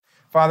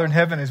Father in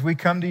heaven, as we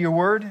come to your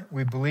word,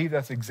 we believe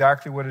that's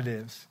exactly what it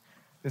is.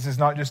 This is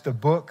not just a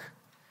book.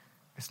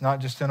 It's not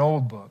just an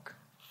old book.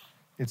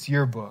 It's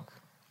your book.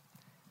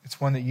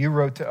 It's one that you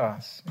wrote to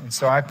us. And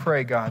so I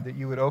pray, God, that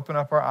you would open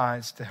up our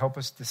eyes to help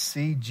us to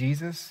see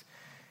Jesus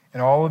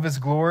in all of his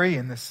glory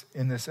in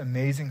this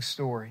amazing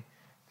story.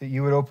 That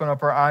you would open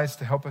up our eyes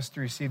to help us to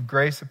receive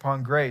grace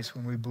upon grace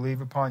when we believe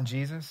upon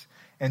Jesus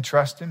and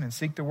trust him and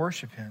seek to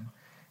worship him.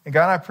 And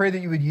God, I pray that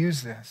you would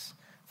use this,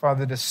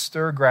 Father, to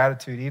stir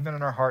gratitude even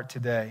in our heart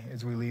today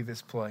as we leave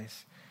this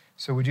place.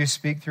 So would you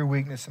speak through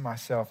weakness in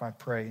myself, I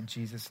pray, in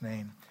Jesus'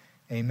 name.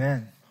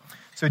 Amen.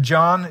 So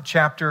John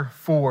chapter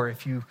 4,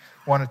 if you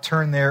want to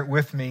turn there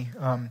with me.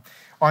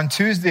 On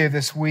Tuesday of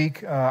this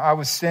week, I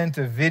was sent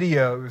a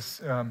video. It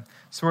was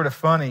sort of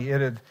funny.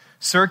 It had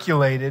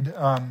circulated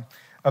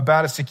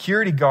about a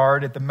security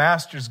guard at the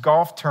Masters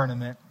golf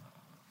tournament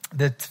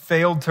that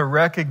failed to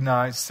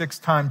recognize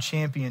six-time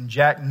champion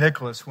Jack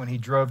Nicklaus when he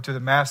drove to the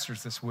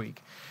Masters this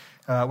week,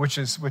 which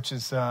is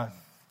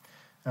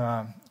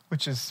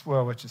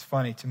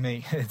funny to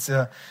me. It's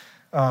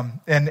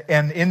and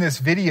in this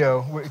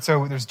video,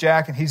 so there's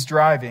Jack and he's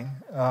driving,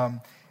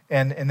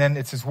 and then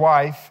it's his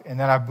wife, and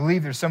then I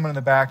believe there's someone in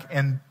the back,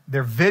 and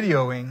they're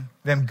videoing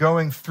them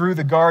going through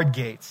the guard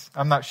gates.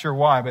 I'm not sure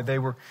why, but they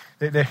were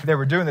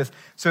doing this.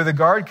 So the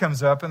guard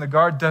comes up, and the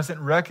guard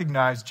doesn't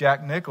recognize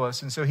Jack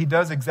Nicklaus, and so he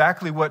does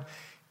exactly what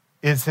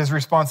is his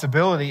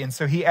responsibility, and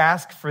so he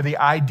asked for the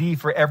ID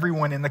for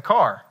everyone in the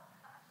car.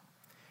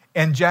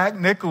 And Jack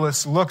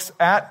Nicklaus looks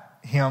at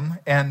him,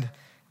 and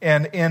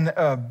in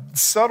a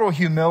subtle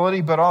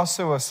humility, but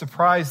also a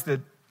surprise that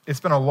it's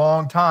been a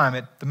long time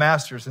at the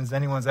Masters since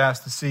anyone's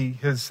asked to see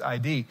his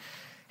ID.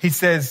 He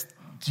says,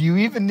 "Do you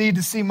even need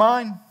to see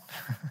mine?"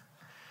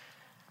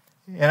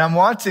 And I'm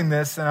watching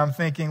this and I'm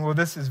thinking, well,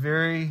 this is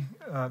very,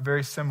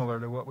 very similar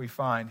to what we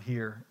find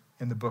here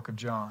in the book of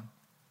John.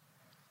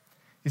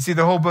 You see,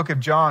 the whole book of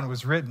John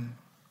was written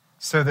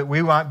so that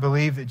we might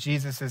believe that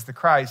Jesus is the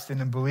Christ,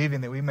 and in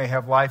believing that we may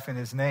have life in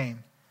his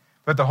name.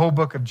 But the whole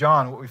book of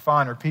John, what we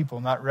find are people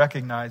not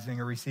recognizing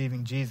or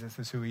receiving Jesus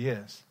as who he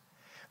is.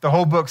 The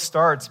whole book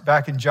starts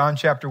back in John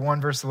chapter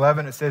 1, verse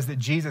 11. It says that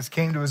Jesus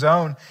came to his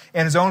own,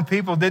 and his own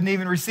people didn't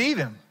even receive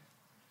him.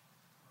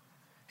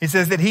 He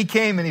says that he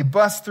came and he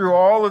bust through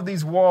all of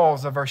these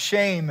walls of our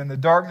shame and the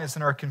darkness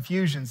and our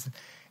confusions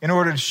in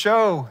order to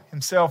show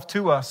himself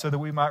to us so that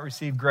we might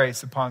receive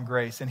grace upon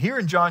grace. And here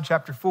in John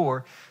chapter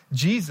 4,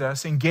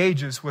 Jesus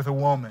engages with a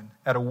woman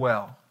at a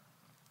well.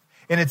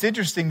 And it's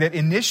interesting that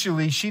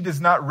initially she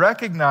does not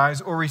recognize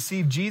or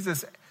receive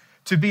Jesus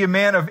to be a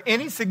man of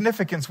any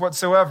significance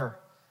whatsoever.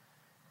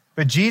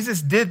 But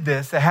Jesus did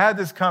this, had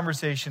this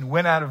conversation,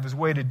 went out of his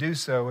way to do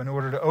so in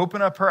order to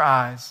open up her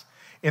eyes,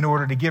 in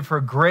order to give her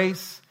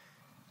grace,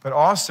 but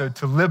also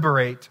to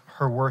liberate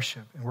her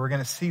worship. And we're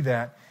going to see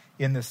that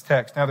in this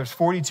text. Now, there's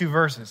 42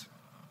 verses.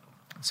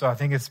 So I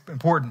think it's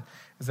important,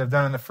 as I've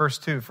done in the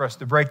first two, for us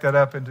to break that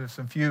up into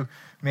some few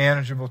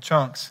manageable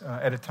chunks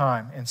at a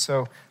time. And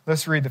so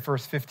let's read the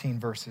first 15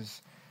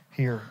 verses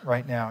here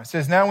right now. It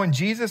says, "Now when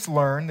Jesus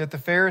learned that the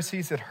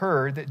Pharisees had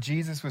heard that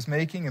Jesus was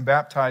making and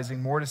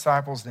baptizing more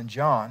disciples than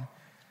John,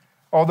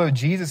 although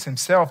Jesus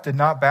himself did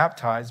not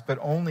baptize, but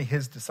only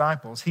his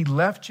disciples, he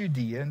left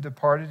Judea and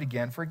departed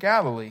again for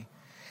Galilee.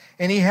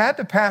 And he had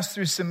to pass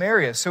through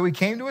Samaria. So he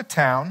came to a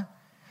town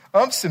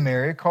of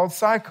Samaria called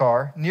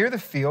Sychar, near the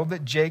field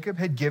that Jacob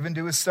had given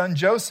to his son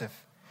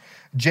Joseph.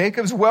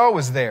 Jacob's well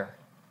was there.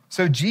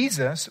 So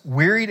Jesus,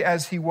 wearied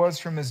as he was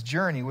from his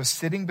journey, was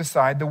sitting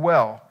beside the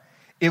well.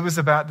 It was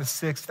about the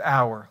 6th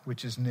hour,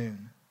 which is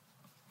noon.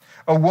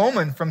 A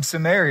woman from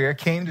Samaria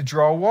came to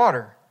draw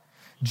water.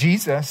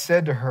 Jesus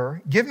said to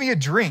her, 'Give me a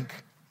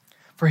drink,'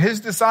 for his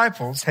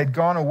disciples had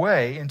gone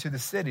away into the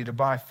city to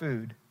buy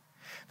food.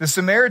 The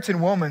Samaritan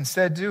woman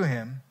said to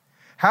him,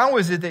 'How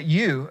is it that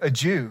you, a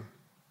Jew,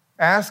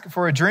 ask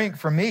for a drink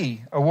from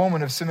me, a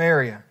woman of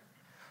Samaria?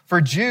 For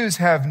Jews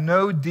have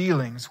no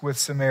dealings with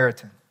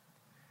Samaritans.'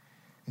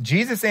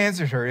 Jesus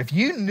answered her, 'If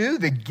you knew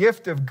the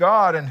gift of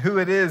God and who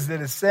it is that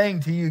is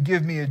saying to you,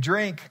 "Give me a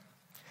drink,"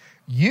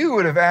 you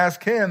would have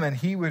asked him, and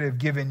he would have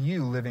given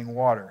you living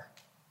water.'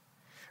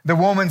 The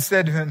woman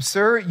said to him,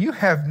 'Sir, you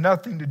have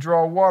nothing to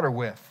draw water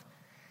with,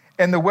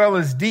 and the well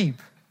is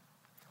deep.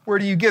 Where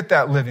do you get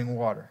that living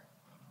water?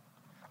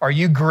 Are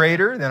you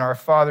greater than our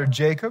father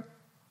Jacob?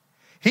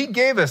 He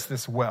gave us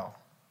this well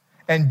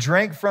and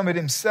drank from it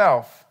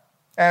himself,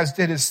 as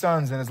did his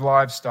sons and his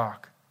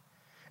livestock.'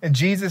 And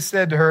Jesus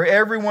said to her,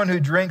 'Everyone who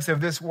drinks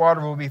of this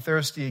water will be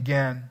thirsty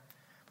again.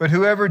 But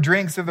whoever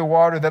drinks of the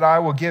water that I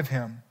will give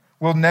him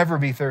will never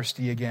be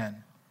thirsty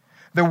again.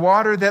 The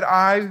water that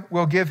I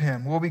will give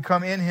him will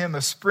become in him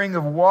a spring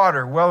of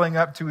water welling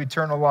up to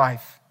eternal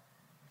life.'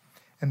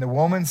 And the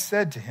woman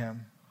said to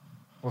him,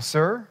 'Well,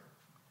 sir,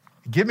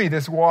 give me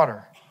this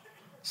water,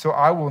 so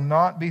I will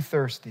not be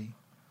thirsty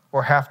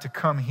or have to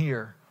come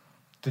here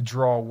to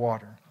draw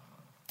water.'"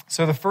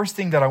 So the first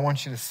thing that I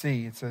want you to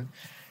see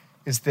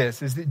is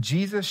that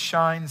Jesus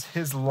shines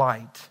his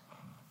light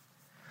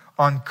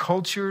on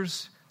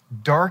culture's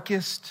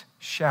darkest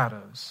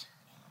shadows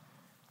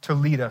to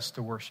lead us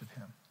to worship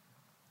him.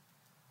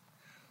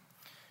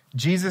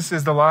 Jesus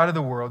is the light of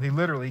the world. He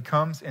literally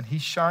comes and he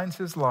shines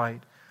his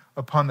light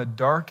upon the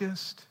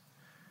darkest,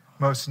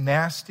 most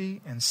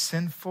nasty and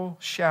sinful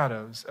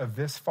shadows of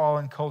this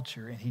fallen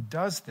culture. And he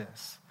does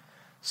this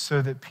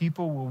so that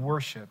people will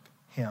worship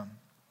him.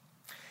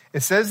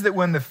 It says that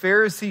when the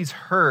Pharisees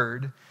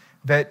heard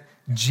that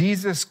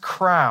Jesus'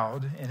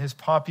 crowd and his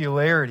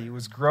popularity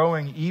was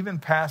growing even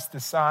past the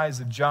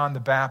size of John the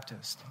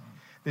Baptist,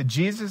 that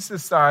Jesus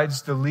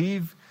decides to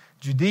leave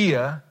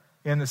Judea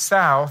in the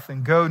south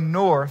and go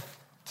north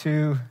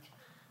to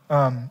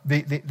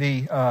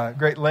the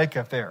Great Lake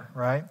up there,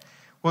 right?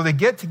 Well, to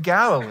get to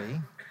Galilee,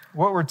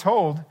 what we're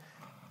told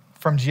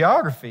from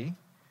geography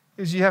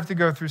is you have to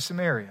go through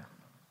Samaria.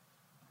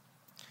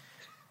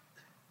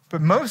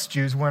 But most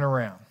Jews went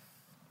around.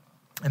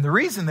 And the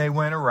reason they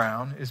went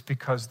around is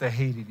because they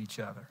hated each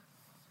other.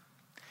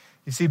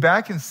 You see,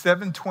 back in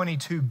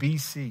 722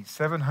 BC,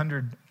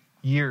 700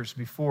 years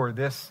before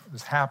this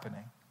was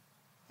happening,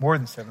 more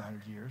than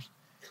 700 years,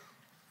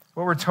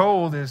 what we're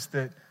told is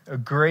that a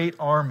great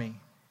army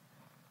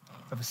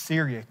of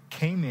Assyria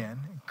came in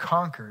and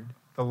conquered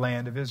the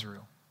land of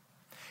Israel.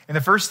 And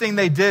the first thing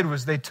they did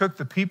was they took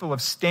the people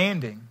of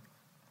standing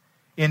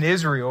in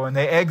Israel and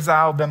they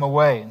exiled them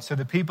away. And so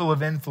the people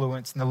of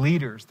influence and the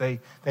leaders, they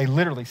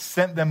literally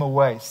sent them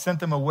away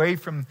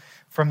from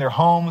their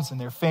homes and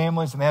their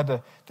families, and they had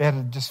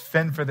to just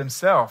fend for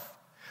themselves.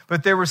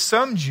 But there were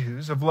some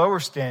Jews of lower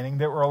standing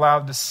that were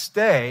allowed to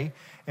stay.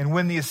 And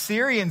when the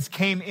Assyrians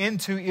came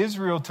into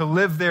Israel to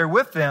live there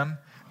with them,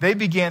 they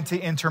began to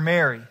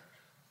intermarry.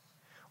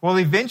 Well,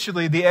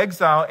 eventually the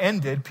exile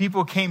ended.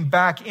 People came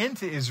back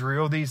into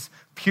Israel, these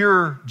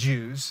pure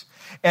Jews.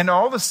 And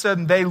all of a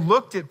sudden they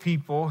looked at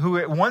people who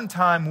at one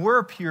time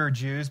were pure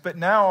Jews, but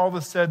now all of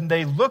a sudden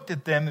they looked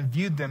at them and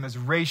viewed them as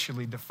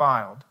racially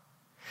defiled.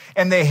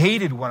 And they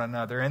hated one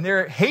another, and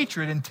their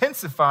hatred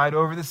intensified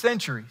over the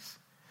centuries.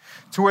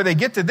 To where they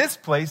get to this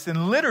place,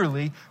 and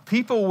literally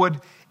people would,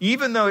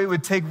 even though it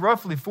would take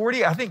roughly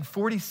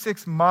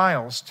 46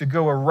 miles to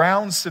go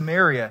around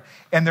Samaria,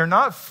 and they're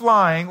not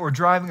flying or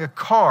driving a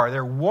car,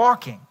 they're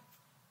walking.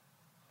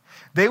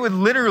 They would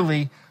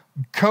literally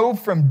go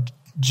from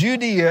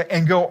Judea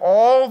and go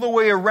all the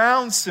way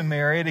around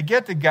Samaria to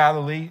get to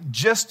Galilee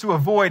just to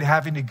avoid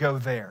having to go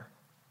there.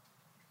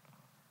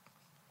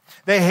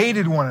 They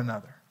hated one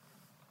another.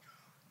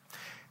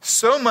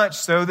 So much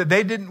so that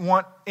they didn't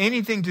want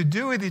anything to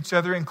do with each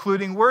other,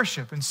 including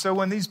worship. And so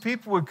when these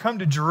people would come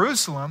to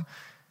Jerusalem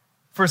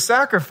for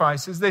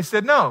sacrifices, they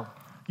said, no,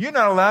 you're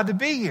not allowed to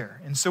be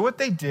here. And so what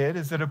they did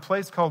is at a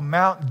place called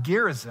Mount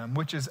Gerizim,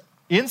 which is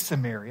in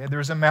Samaria,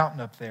 there's a mountain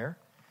up there,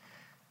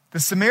 the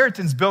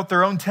Samaritans built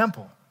their own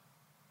temple.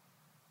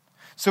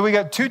 So we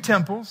got two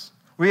temples,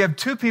 we have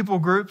two people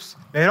groups,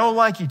 they don't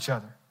like each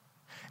other.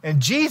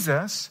 And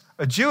Jesus,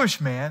 a Jewish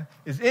man,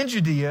 is in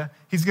Judea.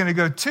 He's going to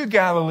go to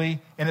Galilee,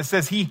 and it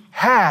says he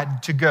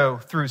had to go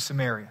through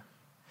Samaria.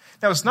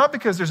 Now, it's not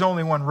because there's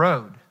only one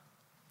road.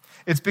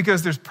 It's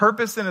because there's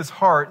purpose in his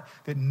heart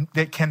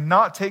that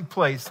cannot take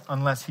place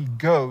unless he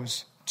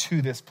goes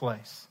to this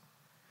place.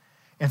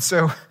 And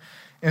so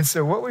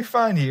what we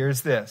find here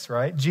is this,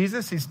 right?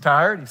 Jesus, he's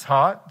tired, he's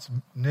hot, it's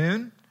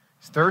noon,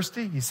 he's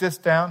thirsty, he sits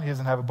down, he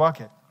doesn't have a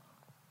bucket.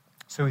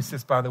 So he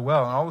sits by the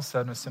well, and all of a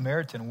sudden a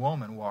Samaritan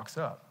woman walks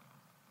up.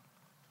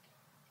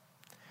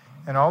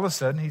 And all of a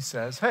sudden he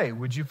says, hey,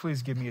 would you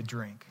please give me a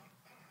drink?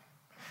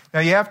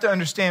 Now you have to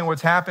understand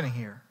what's happening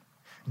here.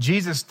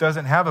 Jesus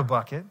doesn't have a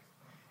bucket,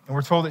 and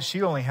we're told that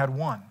she only had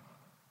one.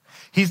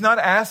 He's not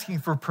asking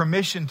for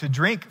permission to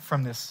drink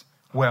from this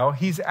well.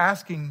 He's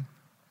asking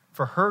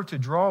for her to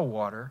draw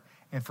water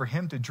and for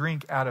him to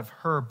drink out of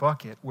her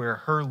bucket where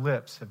her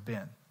lips have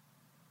been.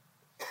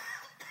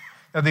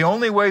 Now, the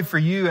only way for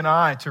you and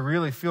I to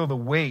really feel the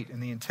weight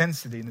and the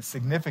intensity and the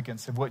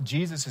significance of what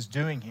Jesus is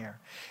doing here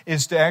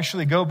is to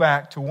actually go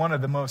back to one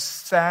of the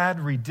most sad,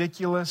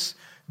 ridiculous,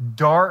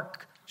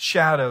 dark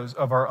shadows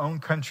of our own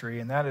country,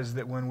 and that is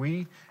that when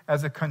we,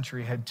 as a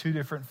country, had two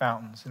different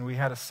fountains, and we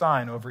had a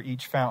sign over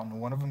each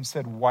fountain. One of them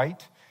said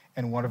white,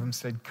 and one of them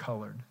said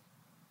colored.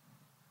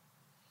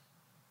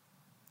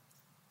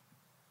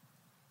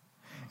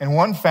 And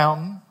one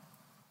fountain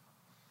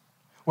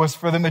was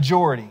for the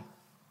majority.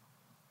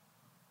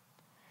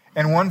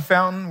 And one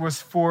fountain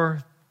was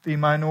for the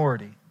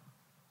minority.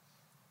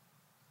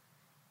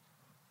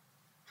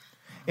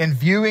 In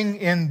viewing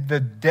in the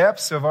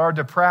depths of our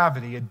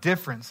depravity a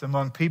difference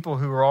among people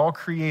who are all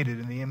created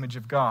in the image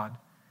of God,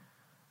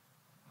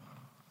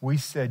 we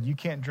said, you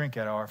can't drink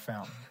out of our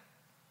fountain.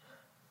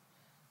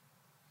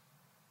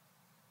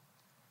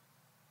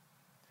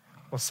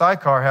 Well,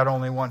 Sychar had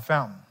only one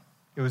fountain.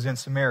 It was in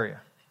Samaria.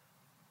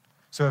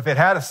 So if it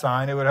had a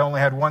sign, it would have only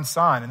had one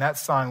sign, and that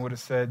sign would have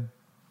said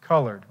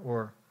colored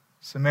or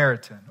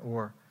Samaritan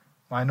or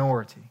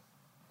minority.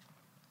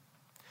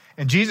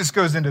 And Jesus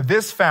goes into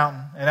this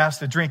fountain and asks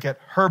to drink at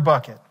her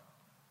bucket.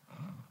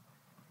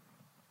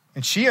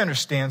 And she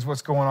understands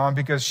what's going on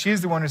because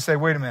she's the one who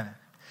said, wait a minute,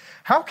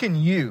 how can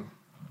you,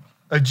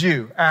 a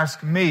Jew,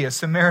 ask me, a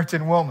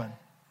Samaritan woman,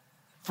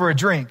 for a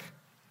drink.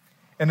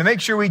 And to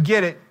make sure we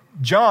get it,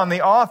 John,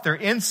 the author,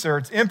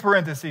 inserts in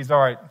parentheses, all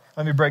right,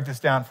 let me break this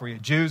down for you.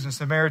 Jews and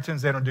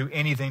Samaritans, they don't do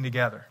anything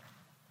together.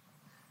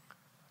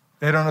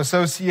 They don't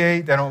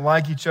associate. They don't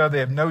like each other. They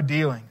have no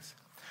dealings.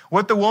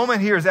 What the woman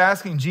here is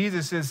asking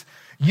Jesus is,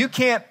 you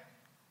can't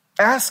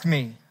ask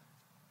me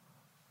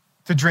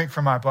to drink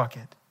from my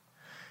bucket.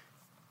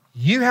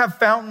 You have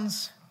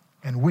fountains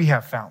and we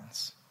have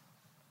fountains.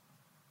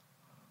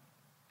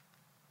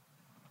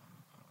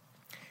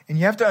 And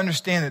you have to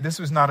understand that this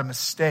was not a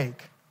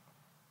mistake.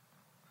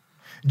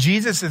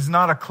 Jesus is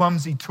not a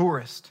clumsy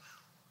tourist.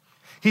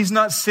 He's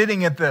not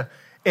sitting at the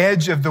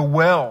edge of the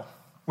well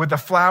with a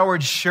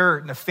flowered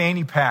shirt and a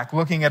fanny pack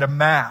looking at a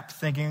map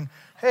thinking,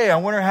 hey, I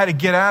wonder how to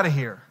get out of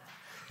here.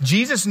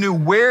 Jesus knew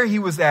where he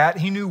was at,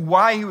 he knew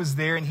why he was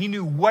there, and he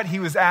knew what he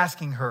was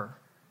asking her.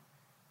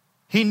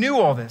 He knew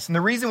all this. And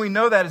the reason we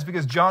know that is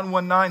because John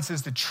 1:9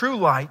 says the true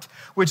light,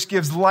 which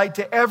gives light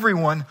to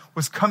everyone,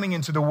 was coming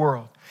into the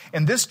world.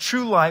 And this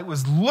true light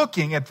was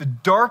looking at the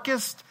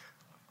darkest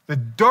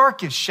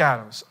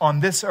shadows on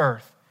this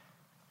earth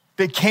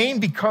that came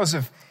because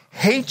of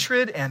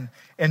hatred and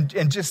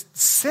just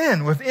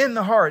sin within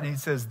the heart. And he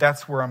says,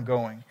 that's where I'm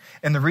going.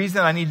 And the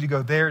reason I need to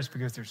go there is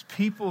because there's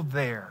people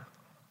there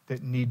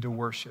that need to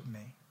worship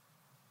me.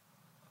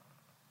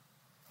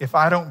 If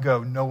I don't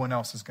go, no one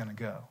else is going to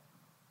go.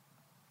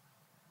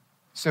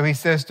 So he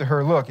says to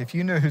her, look, if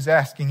you knew who's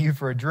asking you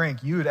for a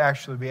drink, you would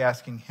actually be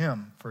asking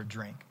him for a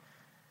drink,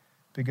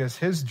 because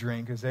his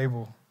drink is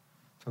able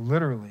to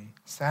literally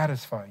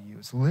satisfy you.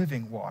 It's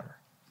living water.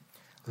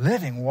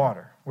 Living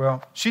water.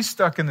 Well, she's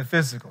stuck in the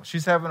physical.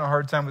 She's having a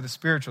hard time with the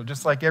spiritual,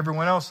 just like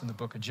everyone else in the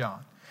book of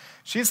John.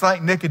 She's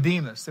like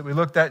Nicodemus that we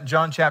looked at in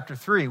John chapter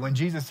 3, when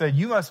Jesus said,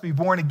 you must be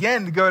born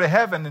again to go to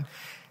heaven. And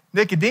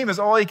Nicodemus,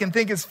 all he can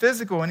think is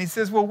physical. And he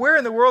says, well, where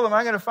in the world am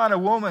I going to find a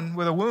woman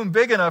with a womb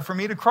big enough for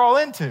me to crawl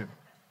into?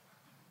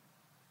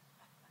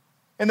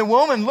 And the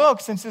woman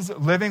looks and says,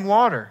 living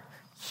water.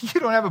 You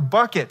don't have a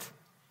bucket.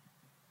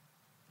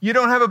 You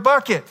don't have a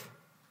bucket.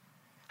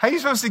 How are you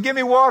supposed to give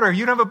me water?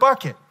 You don't have a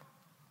bucket.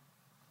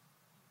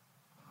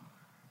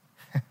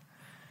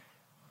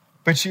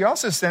 But she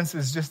also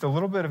senses just a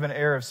little bit of an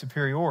air of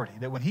superiority,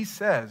 that when he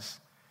says,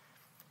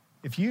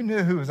 if you knew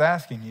who was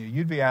asking you,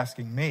 you'd be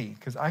asking me,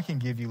 because I can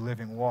give you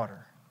living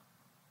water.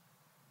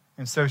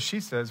 And so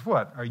she says,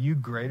 what? Are you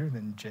greater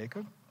than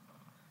Jacob?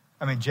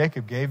 I mean,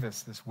 Jacob gave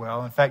us this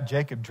well. In fact,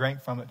 Jacob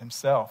drank from it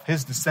himself.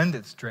 His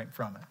descendants drank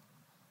from it.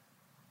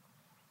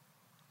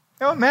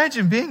 Now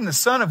imagine being the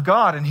son of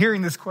God and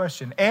hearing this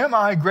question, am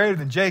I greater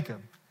than Jacob?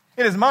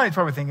 In his mind, he's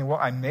probably thinking, well,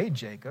 I made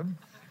Jacob,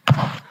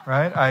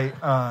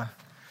 right?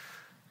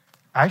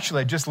 I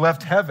just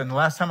left heaven. The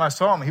last time I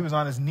saw him, he was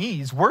on his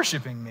knees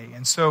worshiping me.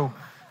 And so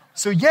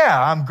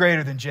yeah, I'm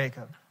greater than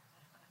Jacob.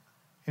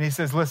 And he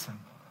says, listen,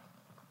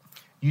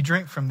 you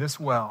drink from this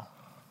well,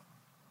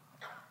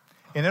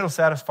 and it'll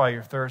satisfy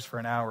your thirst for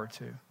an hour or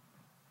two.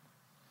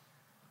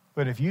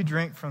 But if you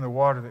drink from the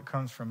water that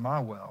comes from my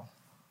well,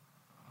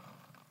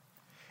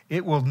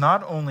 it will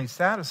not only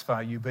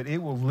satisfy you, but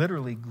it will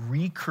literally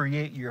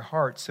recreate your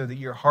heart so that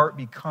your heart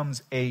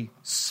becomes a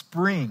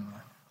spring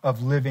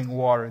of living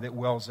water that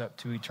wells up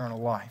to eternal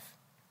life.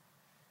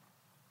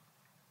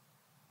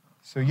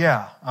 So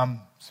yeah,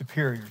 I'm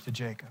superior to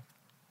Jacob.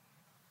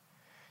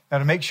 Now,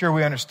 to make sure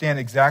we understand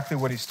exactly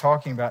what he's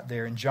talking about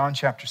there, in John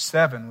chapter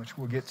 7, which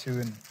we'll get to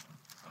in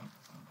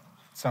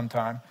some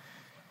time,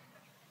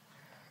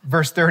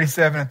 verse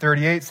 37 and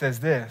 38 says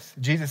this.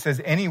 Jesus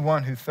says,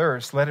 anyone who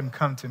thirsts, let him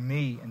come to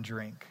me and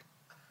drink.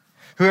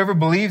 Whoever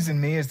believes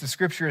in me, as the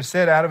scripture has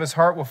said, out of his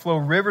heart will flow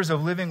rivers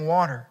of living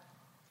water.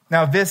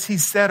 Now this he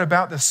said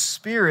about the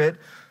Spirit,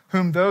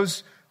 whom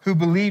those who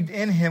believed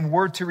in him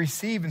were to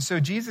receive. And so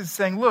Jesus is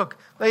saying, look,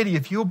 lady,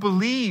 if you'll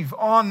believe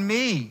on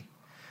me,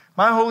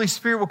 my Holy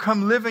Spirit will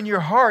come live in your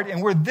heart,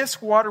 and where this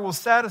water will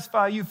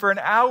satisfy you for an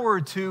hour or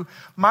two,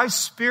 my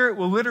Spirit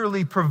will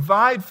literally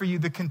provide for you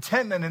the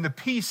contentment and the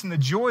peace and the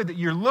joy that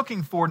you're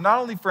looking for, not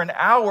only for an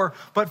hour,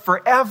 but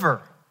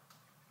forever.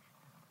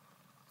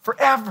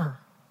 Forever.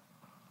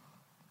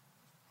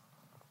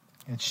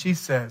 And she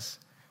says,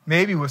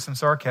 maybe with some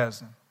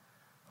sarcasm,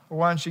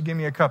 well, why don't you give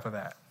me a cup of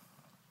that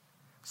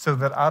so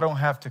that I don't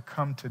have to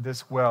come to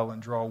this well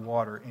and draw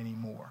water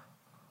anymore?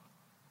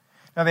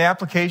 Now, the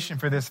application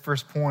for this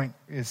first point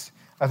is,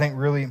 I think,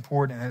 really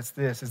important, and it's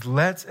this, is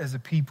let's as a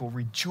people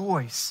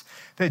rejoice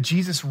that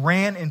Jesus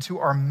ran into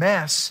our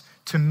mess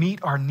to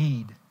meet our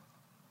need.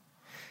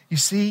 You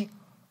see,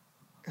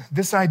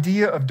 this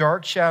idea of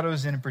dark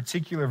shadows, and in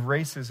particular of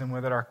racism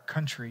within our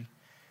country,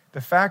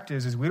 the fact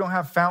is we don't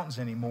have fountains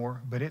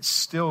anymore, but it's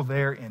still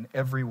there in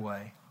every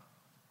way.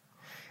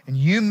 And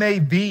you may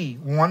be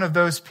one of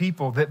those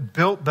people that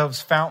built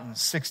those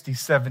fountains 60,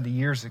 70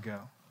 years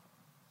ago.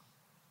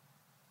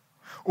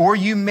 Or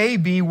you may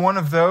be one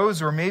of those,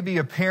 or maybe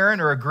a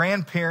parent or a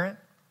grandparent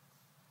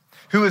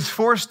who is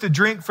forced to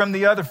drink from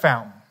the other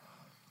fountain.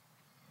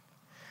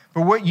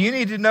 But what you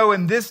need to know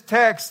in this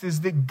text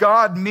is that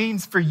God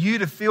means for you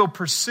to feel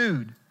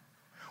pursued.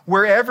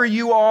 Wherever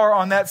you are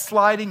on that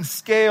sliding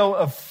scale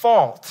of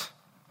fault,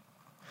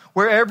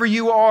 wherever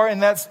you are in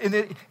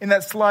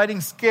that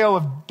sliding scale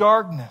of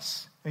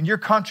darkness and your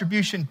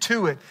contribution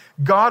to it,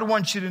 God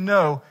wants you to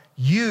know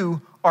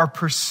you are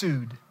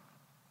pursued.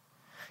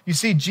 You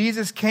see,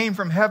 Jesus came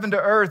from heaven to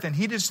earth, and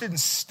he just didn't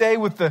stay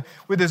with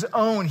his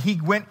own. He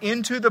went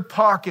into the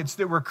pockets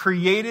that were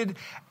created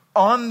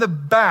on the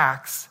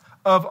backs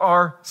of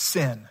our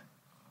sin.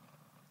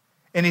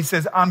 And he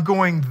says, I'm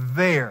going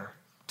there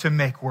to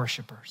make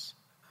worshipers.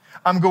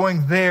 I'm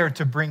going there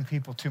to bring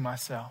people to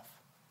myself.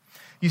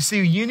 You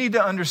see, you need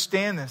to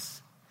understand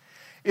this,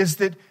 is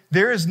that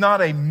there is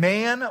not a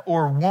man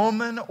or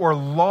woman or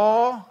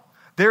law,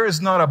 there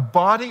is not a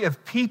body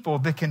of people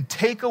that can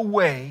take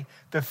away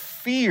the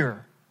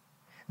fear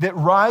that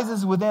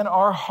rises within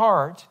our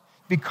heart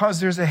because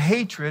there's a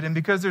hatred and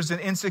because there's an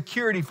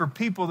insecurity for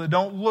people that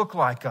don't look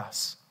like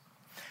us.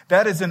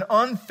 That is an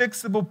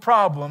unfixable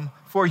problem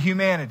for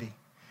humanity.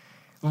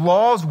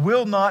 Laws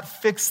will not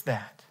fix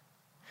that.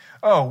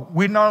 Oh,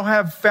 we don't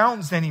have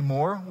fountains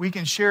anymore. We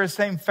can share the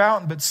same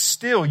fountain, but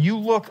still, you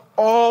look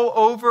all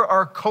over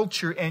our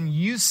culture and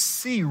you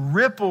see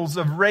ripples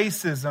of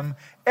racism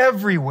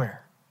everywhere.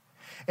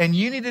 And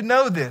you need to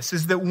know this,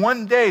 is that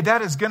one day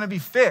that is going to be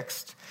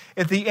fixed.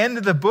 At the end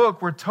of the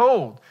book, we're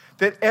told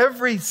that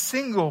every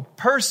single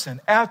person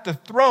at the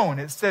throne,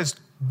 it says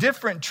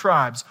different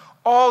tribes,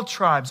 all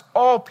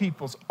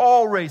peoples,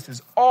 all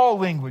races, all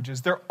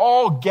languages, they're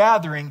all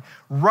gathering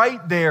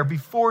right there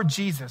before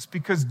Jesus,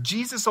 because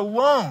Jesus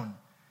alone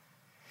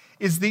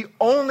is the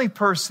only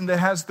person that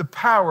has the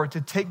power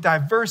to take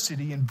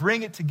diversity and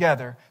bring it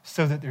together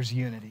so that there's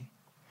unity.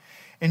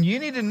 And you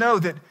need to know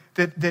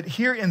that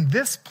here in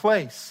this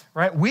place,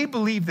 right, we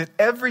believe that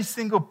every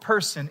single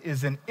person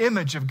is an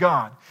image of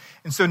God.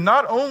 And so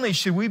not only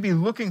should we be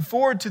looking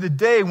forward to the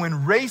day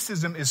when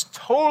racism is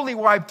totally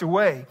wiped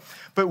away,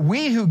 but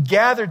we who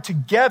gather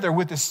together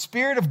with the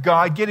Spirit of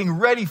God getting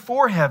ready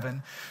for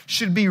heaven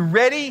should be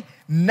ready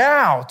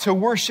now to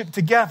worship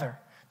together.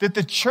 That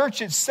the church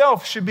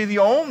itself should be the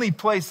only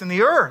place in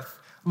the earth,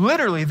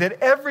 literally,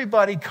 that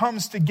everybody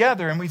comes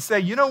together and we say,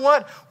 you know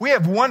what? We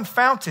have one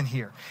fountain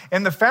here.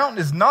 And the fountain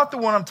is not the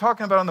one I'm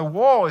talking about on the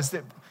wall, is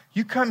that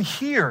you come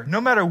here,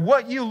 no matter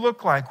what you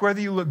look like, whether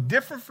you look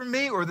different from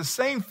me or the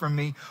same from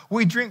me,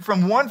 we drink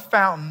from one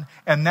fountain,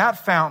 and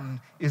that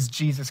fountain is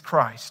Jesus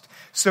Christ.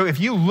 So if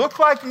you look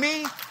like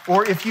me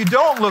or if you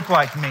don't look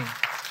like me,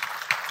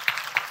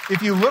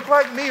 if you look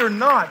like me or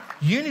not,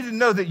 you need to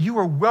know that you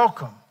are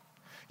welcome.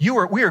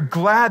 We are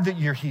glad that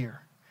you're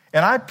here.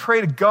 And I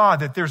pray to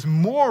God that there's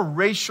more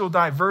racial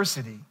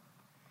diversity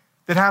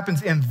that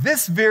happens in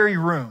this very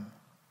room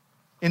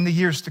in the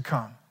years to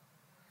come.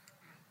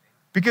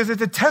 Because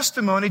it's a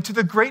testimony to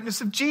the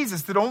greatness of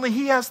Jesus, that only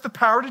he has the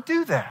power to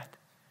do that.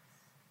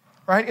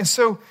 Right? And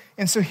so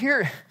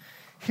here's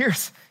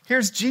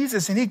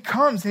Jesus, and he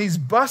comes and he's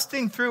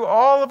busting through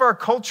all of our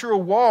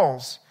cultural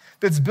walls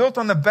that's built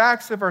on the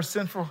backs of our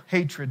sinful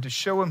hatred to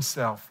show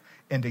himself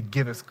and to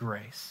give us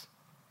grace.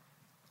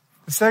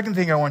 The second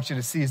thing I want you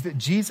to see is that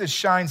Jesus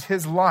shines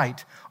his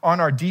light on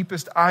our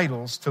deepest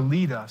idols to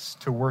lead us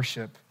to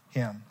worship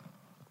him.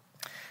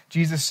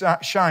 Jesus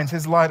shines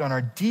his light on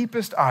our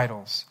deepest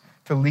idols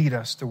to lead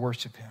us to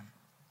worship him.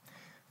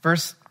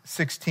 Verse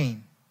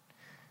 16,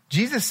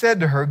 Jesus said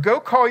to her, "Go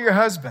call your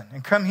husband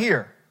and come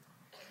here."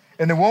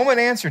 And the woman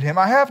answered him,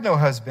 "I have no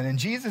husband." And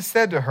Jesus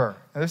said to her,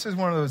 now this is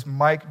one of those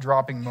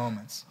mic-dropping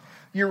moments,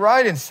 "You're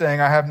right in saying,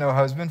 'I have no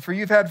husband,' for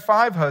you've had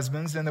 5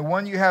 husbands, and the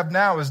one you have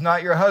now is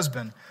not your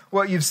husband.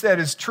 What you've said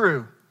is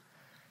true."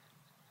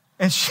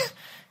 And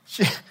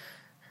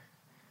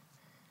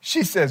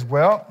she says,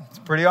 "Well, it's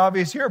pretty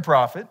obvious you're a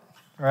prophet,"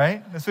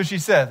 right? That's what she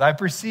says. "I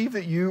perceive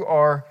that you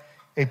are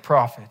a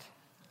prophet."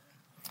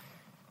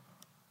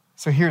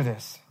 So hear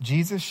this.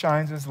 Jesus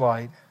shines his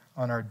light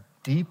on our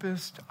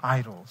deepest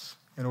idols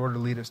in order to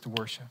lead us to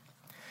worship.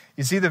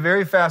 You see, the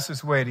very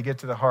fastest way to get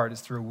to the heart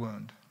is through a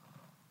wound.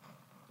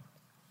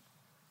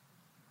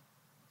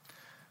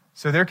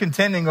 So they're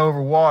contending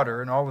over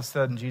water, and all of a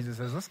sudden Jesus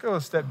says, "Let's go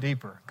a step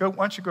deeper. Why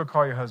don't you go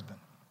call your husband?"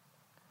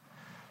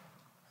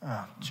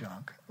 Oh,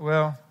 junk.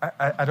 "Well,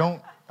 I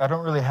don't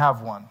really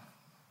have one."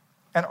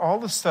 And all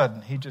of a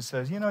sudden, he just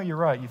says, "You know, you're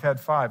right. You've had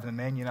 5, and the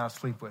man you now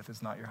sleep with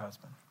is not your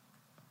husband."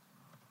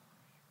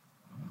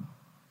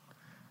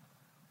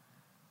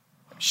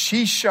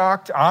 She's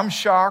shocked. I'm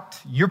shocked.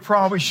 You're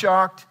probably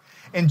shocked.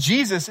 And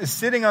Jesus is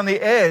sitting on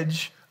the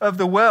edge of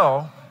the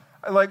well,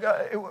 like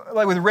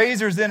with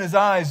razors in his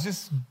eyes,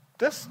 just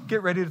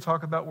get ready to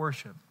talk about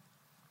worship.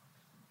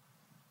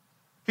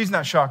 He's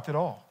not shocked at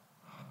all.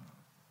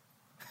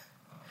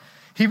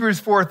 Hebrews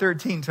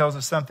 4:13 tells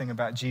us something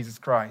about Jesus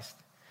Christ.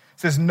 It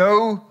says,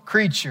 "No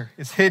creature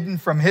is hidden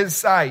from his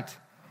sight,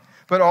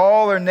 but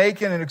all are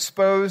naked and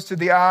exposed to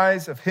the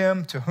eyes of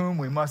him to whom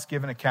we must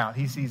give an account."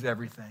 He sees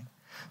everything.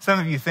 Some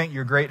of you think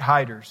you're great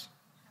hiders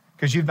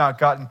because you've not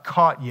gotten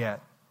caught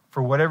yet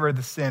for whatever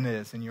the sin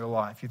is in your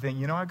life. You think,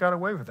 you know, I got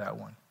away with that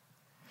one.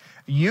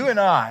 You and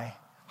I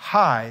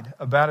hide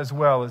about as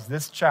well as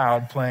this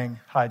child playing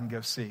hide and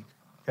go seek.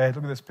 Okay,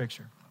 look at this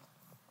picture.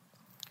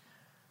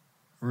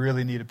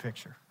 Really need a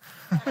picture.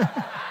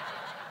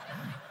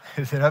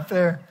 Is it up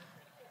there?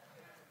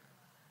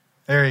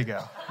 There you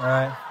go. All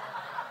right.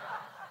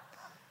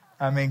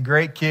 I mean,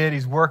 great kid.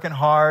 He's working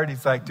hard.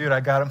 He's like, dude, I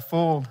got him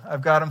fooled.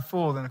 I've got him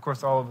fooled. And of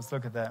course, all of us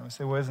look at that and we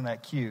say, well, isn't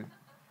that cute?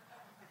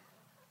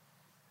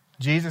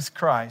 Jesus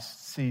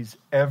Christ sees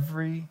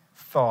every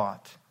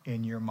thought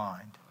in your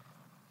mind.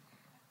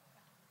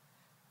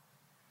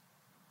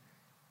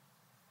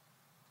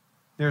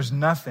 There's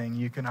nothing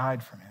you can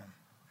hide from him.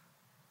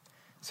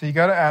 So you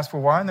got to ask,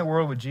 well, why in the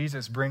world would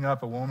Jesus bring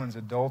up a woman's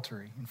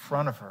adultery in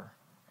front of her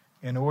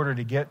in order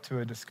to get to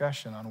a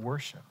discussion on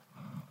worship?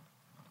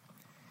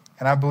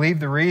 And I believe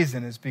the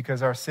reason is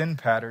because our sin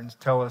patterns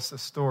tell us a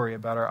story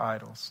about our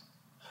idols.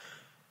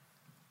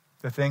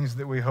 The things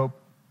that we hope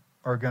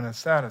are going to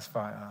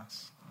satisfy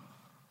us.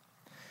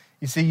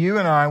 You see, you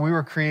and I, we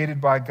were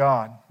created by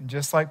God. And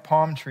just like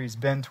palm trees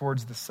bend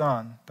towards the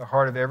sun, the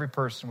heart of every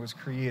person was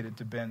created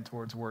to bend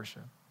towards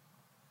worship.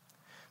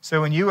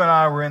 So when you and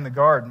I were in the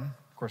garden,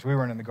 of course we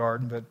weren't in the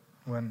garden, but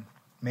when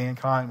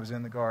mankind was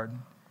in the garden,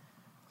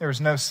 there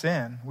was no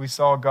sin. We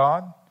saw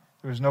God.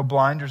 There was no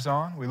blinders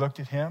on. We looked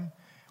at him.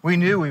 We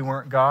knew we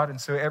weren't God,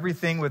 and so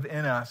everything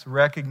within us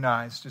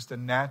recognized just a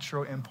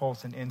natural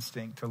impulse and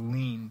instinct to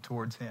lean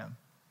towards him.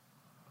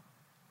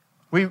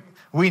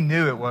 We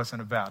knew it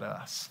wasn't about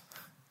us.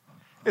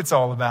 It's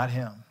all about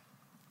him.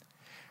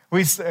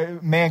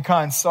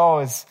 Mankind saw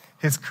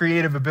his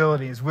creative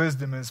ability, his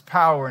wisdom, his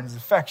power, and his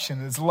affection,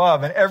 and his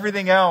love, and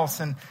everything else.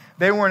 And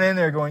they weren't in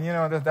there going,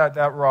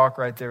 that rock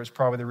right there is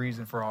probably the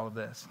reason for all of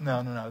this.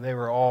 No. They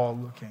were all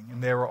looking,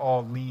 and they were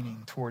all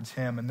leaning towards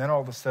him. And then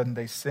all of a sudden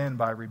they sinned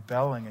by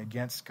rebelling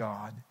against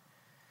God.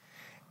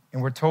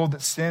 And we're told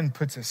that sin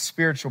puts a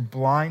spiritual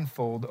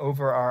blindfold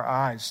over our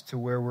eyes to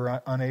where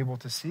we're unable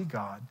to see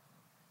God.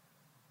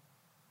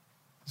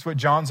 That's what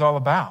John's all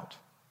about.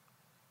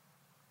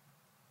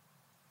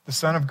 The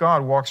Son of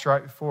God walks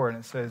right before it,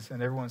 and it says,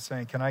 and everyone's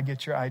saying, can I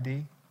get your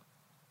ID?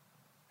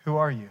 Who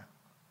are you?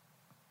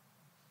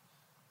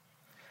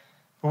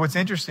 But what's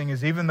interesting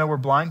is even though we're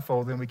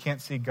blindfolded and we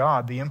can't see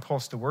God, the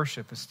impulse to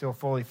worship is still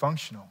fully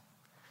functional.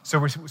 So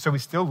we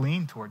still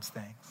lean towards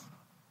things.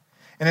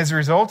 And as a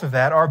result of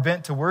that, our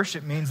bent to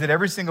worship means that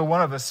every single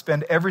one of us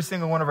spend every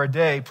single one of our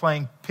day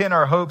playing pin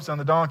our hopes on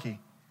the donkey.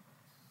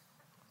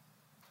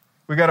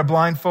 We got a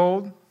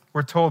blindfold.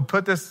 We're told,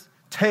 put this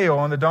tail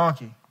on the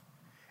donkey.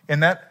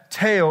 And that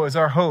tail is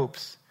our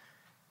hopes.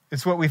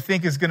 It's what we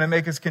think is going to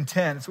make us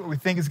content. It's what we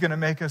think is going to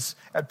make us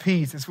at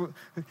peace. It's what,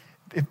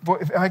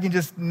 if I can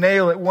just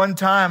nail it one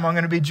time, I'm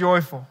going to be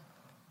joyful.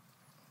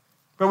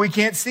 But we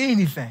can't see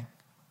anything.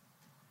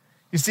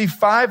 You see,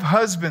 5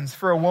 husbands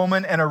for a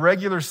woman and a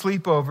regular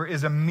sleepover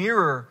is a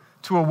mirror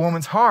to a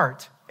woman's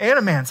heart and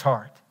a man's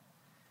heart.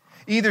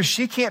 Either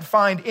she can't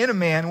find in a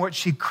man what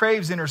she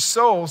craves in her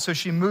soul, so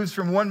she moves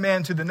from one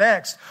man to the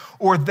next,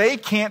 or they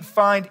can't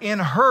find in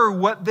her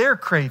what they're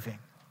craving.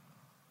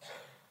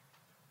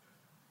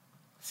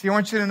 See, I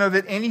want you to know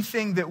that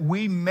anything that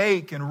we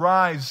make and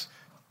rise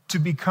to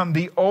become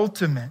the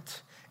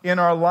ultimate in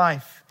our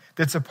life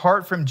that's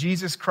apart from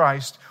Jesus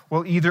Christ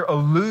will either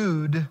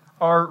elude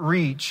our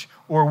reach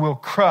or will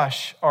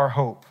crush our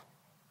hope.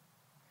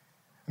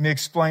 Let me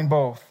explain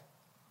both.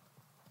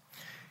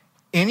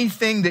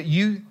 Anything that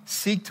you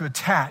seek to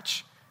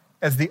attach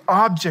as the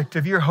object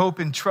of your hope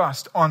and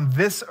trust on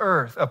this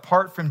earth,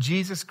 apart from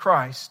Jesus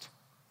Christ,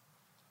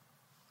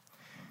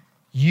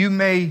 you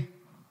may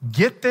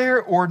get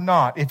there or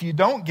not. If you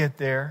don't get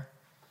there,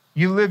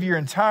 you live your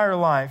entire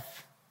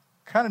life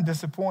kind of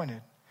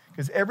disappointed.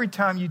 Because every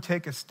time you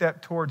take a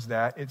step towards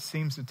that, it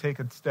seems to take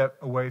a step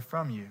away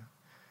from you.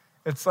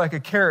 It's like a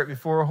carrot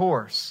before a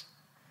horse.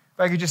 If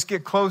I could just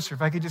get closer,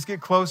 if I could just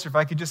get closer, if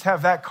I could just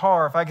have that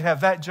car, if I could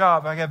have that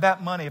job, if I could have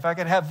that money, if I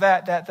could have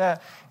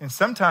that. And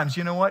sometimes,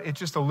 you know what? It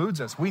just eludes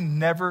us. We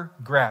never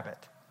grab it.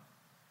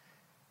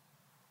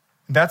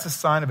 That's a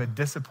sign of a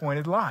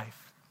disappointed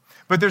life.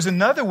 But there's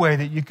another way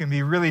that you can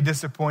be really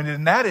disappointed,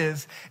 and that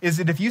is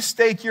that if you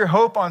stake your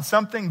hope on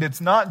something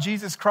that's not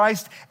Jesus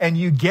Christ and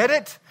you get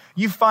it,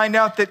 you find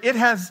out that it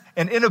has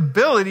an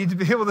inability to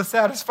be able to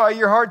satisfy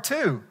your heart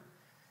too.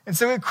 And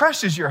so it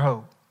crushes your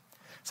hope.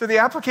 So the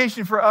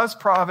application for us,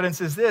 Providence,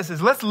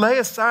 is let's lay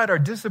aside our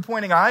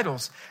disappointing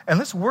idols and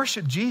let's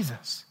worship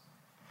Jesus.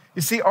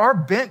 You see, our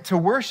bent to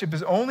worship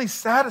is only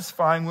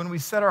satisfying when we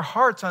set our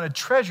hearts on a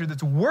treasure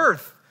that's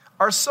worth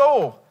our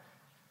soul.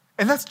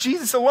 And that's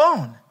Jesus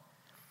alone.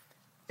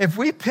 If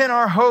we pin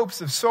our hopes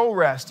of soul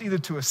rest either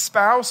to a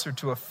spouse or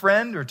to a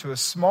friend or to a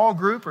small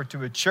group or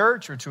to a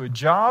church or to a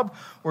job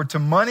or to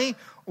money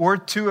or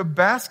to a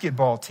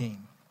basketball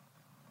team,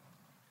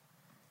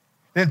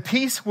 then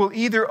peace will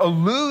either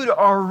elude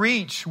our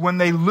reach when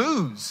they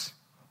lose,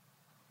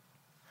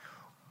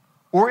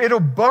 or it'll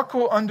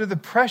buckle under the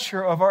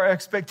pressure of our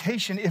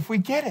expectation if we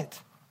get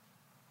it.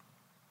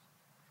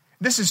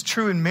 This is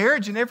true in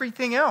marriage and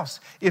everything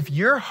else. If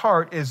your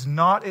heart is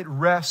not at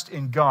rest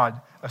in God,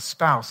 a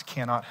spouse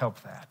cannot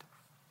help that.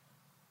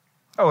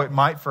 Oh, it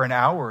might for an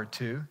hour or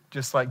two,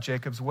 just like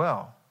Jacob's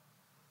well.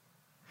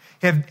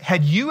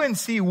 Had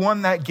UNC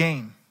won that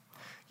game,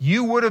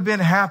 you would have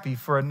been happy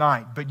for a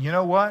night. But you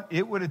know what?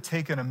 It would have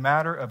taken a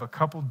matter of a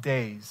couple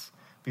days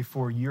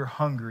before you're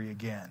hungry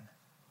again.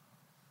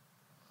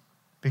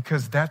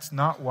 Because that's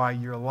not why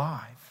you're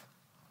alive.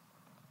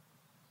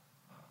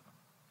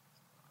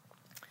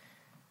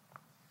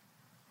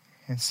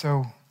 And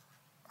so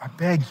I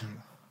beg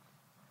you,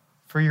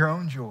 for your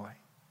own joy,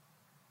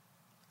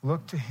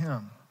 look to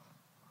him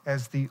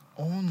as the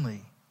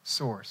only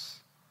source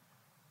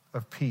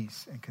of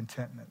peace and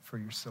contentment for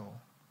your soul.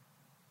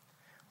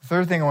 The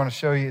third thing I want to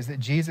show you is that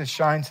Jesus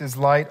shines his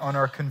light on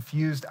our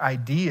confused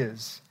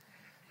ideas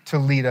to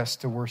lead us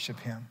to worship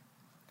him.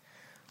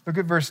 Look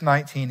at verse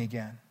 19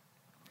 again.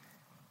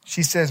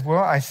 She says,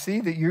 well, I see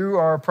that you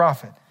are a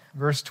prophet.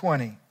 Verse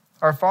 20,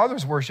 our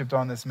fathers worshipped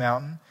on this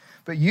mountain,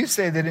 but you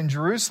say that in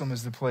Jerusalem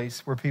is the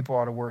place where people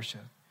ought to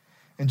worship.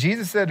 And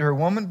Jesus said to her,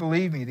 woman,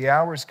 believe me, the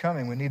hour is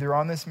coming when neither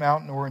on this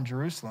mountain or in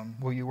Jerusalem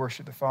will you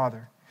worship the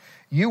Father.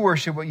 You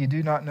worship what you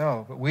do not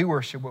know, but we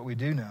worship what we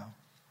do know,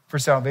 for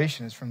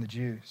salvation is from the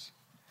Jews.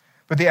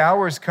 But the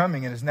hour is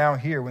coming and is now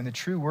here when the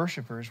true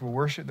worshipers will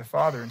worship the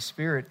Father in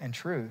spirit and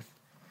truth.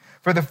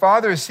 For the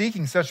Father is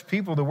seeking such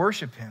people to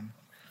worship him.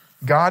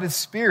 God is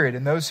spirit,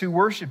 and those who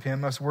worship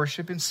him must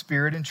worship in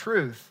spirit and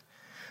truth.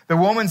 The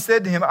woman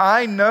said to him,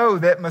 I know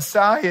that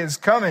Messiah is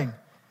coming,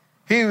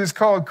 he who is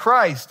called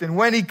Christ, and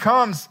when he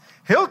comes,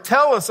 he'll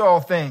tell us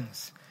all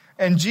things.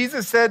 And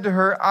Jesus said to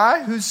her,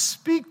 I who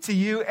speak to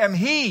you am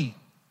he.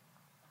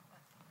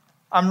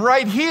 I'm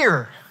right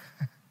here.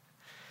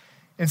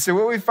 And so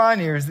what we find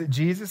here is that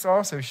Jesus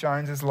also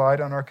shines his light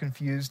on our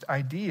confused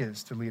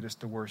ideas to lead us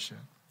to worship.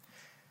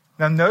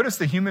 Now notice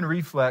the human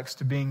reflex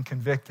to being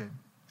convicted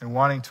and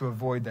wanting to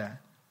avoid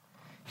that.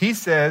 He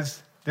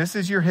says, this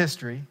is your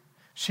history.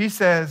 She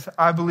says,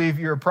 I believe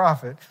you're a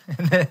prophet.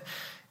 And then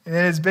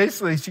it's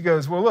basically, she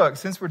goes, well, look,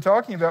 since we're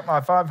talking about my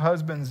 5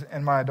 husbands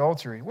and my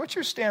adultery, what's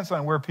your stance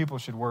on where people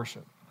should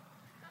worship?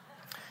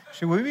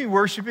 Should we be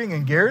worshiping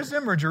in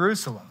Gerizim or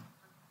Jerusalem?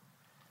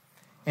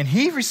 And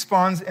he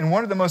responds in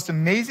one of the most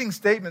amazing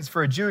statements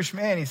for a Jewish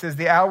man. He says,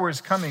 the hour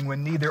is coming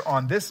when neither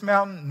on this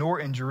mountain nor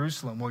in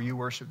Jerusalem will you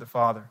worship the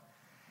Father.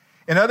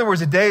 In other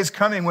words, a day is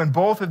coming when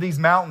both of these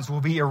mountains will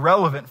be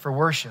irrelevant for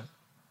worship.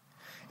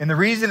 And the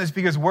reason is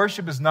because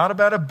worship is not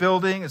about a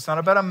building, it's not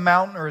about a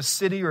mountain or a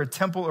city or a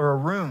temple or a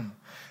room.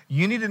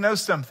 You need to know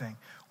something.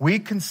 We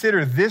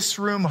consider this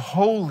room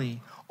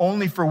holy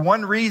only for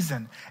one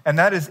reason, and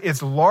that is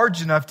it's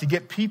large enough to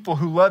get people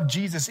who love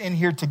Jesus in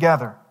here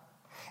together.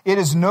 It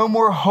is no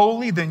more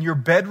holy than your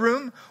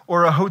bedroom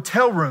or a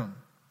hotel room.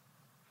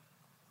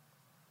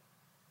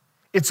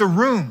 It's a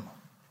room.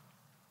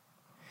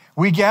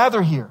 We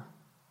gather here.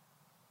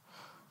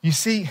 You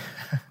see,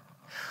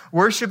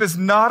 worship is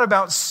not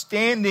about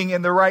standing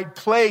in the right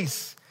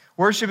place.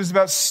 Worship is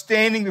about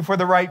standing before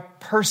the right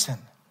person.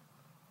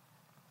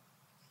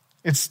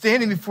 It's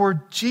standing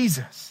before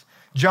Jesus.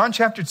 John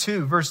chapter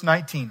 2, verse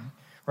 19,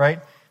 right?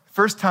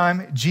 First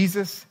time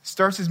Jesus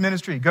starts his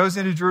ministry, he goes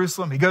into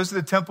Jerusalem, he goes to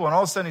the temple, and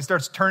all of a sudden he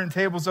starts turning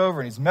tables over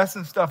and he's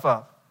messing stuff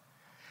up.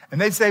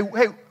 And they say,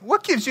 hey,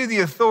 what gives you the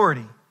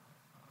authority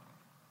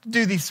to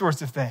do these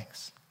sorts of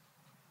things?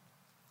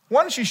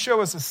 Why don't you show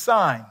us a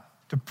sign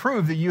to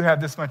prove that you have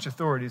this much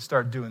authority to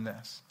start doing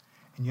this?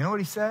 And you know what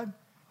he said?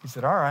 He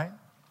said, all right,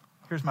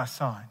 here's my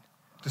sign.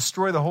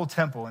 Destroy the whole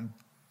temple, and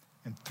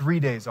in 3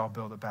 days I'll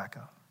build it back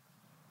up.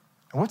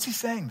 And what's he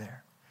saying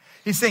there?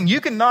 He's saying you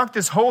can knock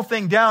this whole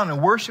thing down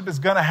and worship is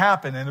going to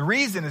happen. And the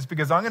reason is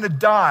because I'm going to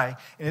die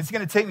and it's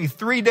going to take me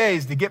 3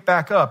 days to get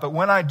back up. But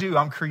when I do,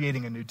 I'm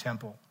creating a new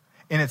temple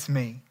and it's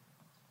me.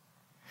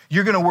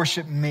 You're going to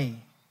worship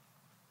me.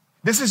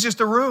 This is just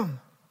a room.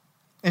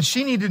 And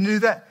she needed to do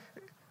that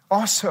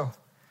also.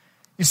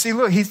 You see,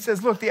 look, he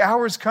says, look, the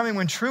hour is coming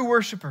when true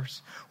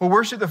worshipers will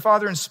worship the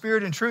Father in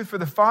spirit and truth, for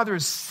the Father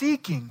is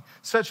seeking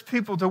such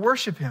people to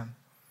worship him.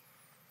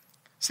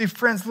 See,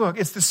 friends, look,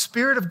 it's the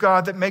Spirit of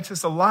God that makes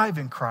us alive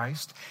in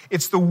Christ.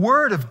 It's the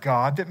Word of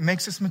God that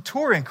makes us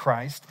mature in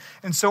Christ.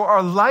 And so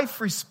our life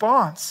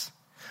response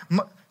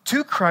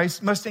to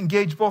Christ must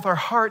engage both our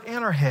heart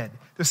and our head,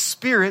 the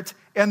spirit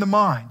and the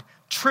mind,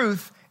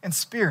 truth and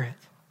spirit.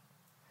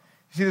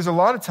 You see, there's a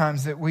lot of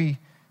times that we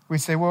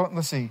say, well,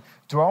 let's see,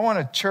 do I want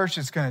a church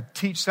that's going to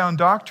teach sound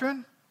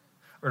doctrine?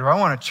 Or do I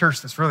want a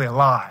church that's really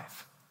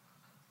alive?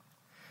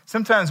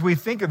 Sometimes we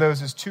think of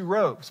those as 2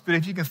 ropes, but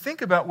if you can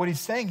think about what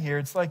he's saying here,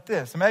 it's like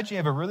this. Imagine you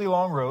have a really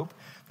long rope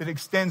that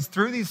extends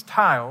through these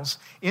tiles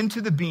into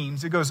the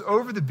beams. It goes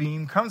over the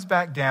beam, comes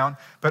back down,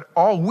 but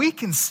all we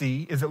can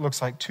see is it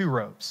looks like 2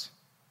 ropes.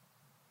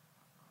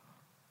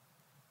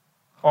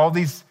 All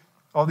these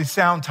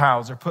sound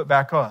tiles are put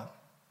back up.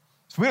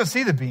 So we don't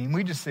see the beam.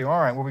 We just say,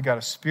 all right, well, we got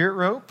a spirit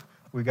rope,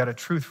 we got a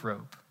truth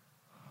rope.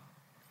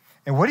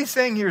 And what he's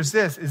saying here is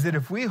this, is that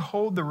if we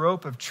hold the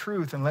rope of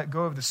truth and let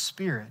go of the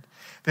spirit,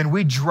 then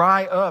we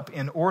dry up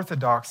in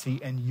orthodoxy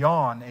and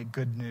yawn at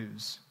good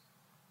news.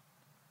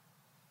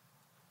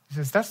 He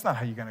says, that's not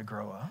how you're going to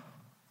grow up.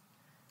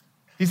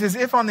 He says,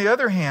 if on the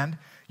other hand,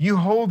 you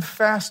hold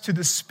fast to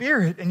the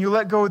spirit and you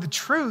let go of the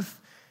truth,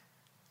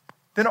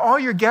 then all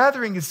you're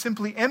gathering is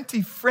simply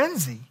empty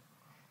frenzy.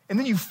 And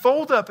then you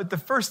fold up at the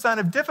first sign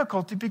of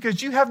difficulty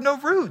because you have no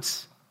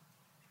roots.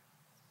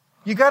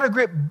 You got to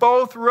grip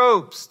both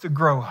ropes to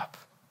grow up.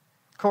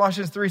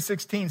 Colossians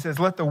 3:16 says,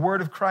 let the word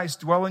of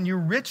Christ dwell in you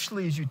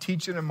richly as you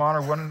teach and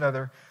admonish one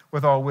another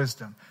with all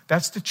wisdom.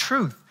 That's the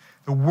truth.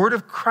 The word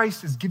of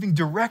Christ is giving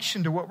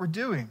direction to what we're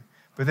doing.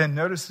 But then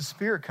notice the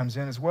Spirit comes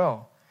in as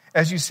well.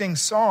 As you sing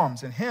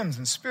psalms and hymns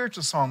and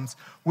spiritual songs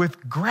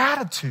with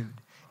gratitude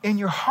in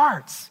your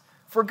hearts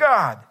for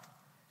God.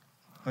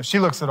 When she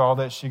looks at all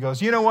that, she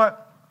goes, you know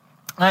what?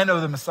 I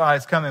know the Messiah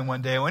is coming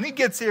one day. When he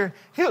gets here,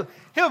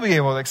 he'll be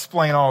able to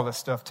explain all this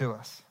stuff to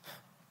us.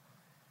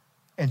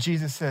 And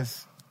Jesus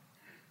says,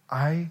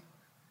 I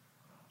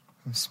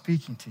am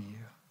speaking to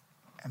you.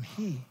 I'm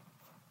he.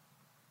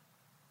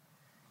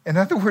 In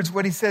other words,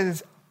 what he says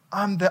is,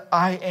 I'm the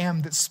I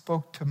am that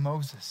spoke to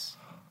Moses.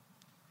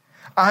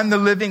 I'm the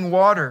living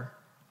water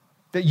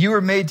that you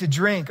were made to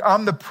drink.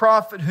 I'm the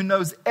prophet who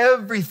knows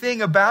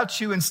everything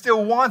about you and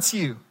still wants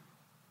you.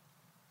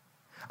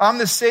 I'm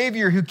the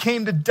Savior who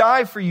came to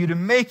die for you, to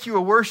make you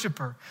a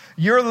worshiper.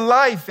 Your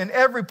life and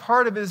every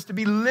part of it is to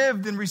be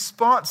lived in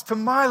response to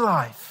my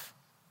life.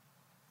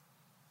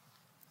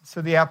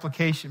 So the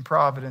application,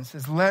 Providence,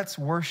 is let's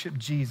worship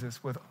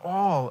Jesus with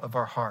all of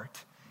our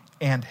heart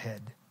and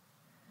head.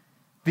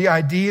 The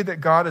idea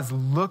that God is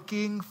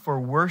looking for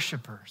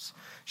worshipers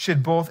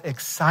should both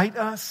excite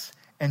us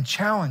and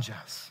challenge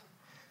us.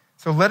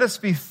 So let us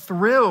be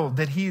thrilled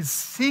that he is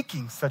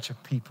seeking such a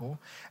people,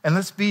 and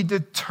let's be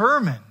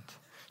determined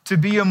to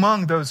be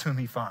among those whom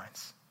he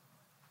finds.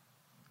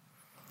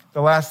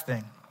 The last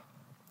thing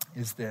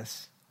is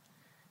this,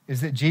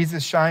 is that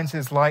Jesus shines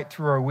his light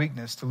through our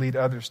weakness to lead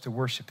others to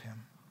worship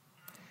him.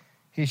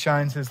 He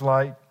shines his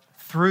light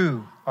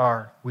through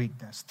our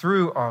weakness,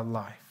 through our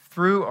life,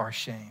 through our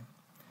shame.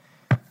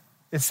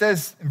 It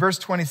says in verse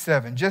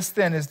 27, just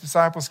then his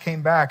disciples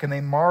came back and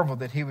they marveled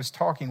that he was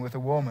talking with a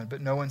woman,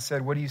 but no one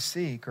said, what do you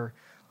seek? Or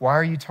why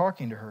are you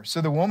talking to her?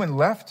 So the woman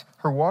left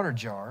her water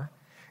jar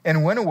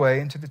and went away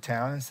into the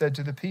town and said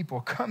to the people,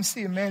 come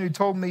see a man who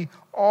told me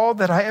all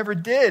that I ever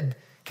did.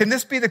 Can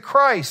this be the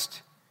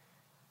Christ?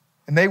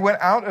 And they went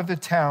out of the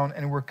town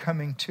and were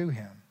coming to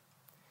him.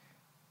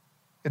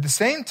 At the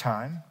same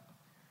time,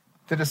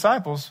 the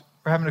disciples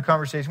were having a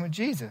conversation with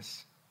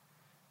Jesus.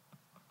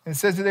 And it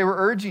says that they were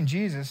urging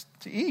Jesus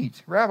to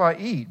eat. Rabbi,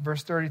 eat,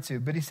 verse 32.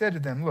 But he said to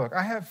them, look,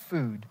 I have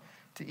food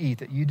to eat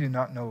that you do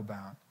not know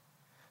about.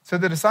 So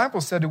the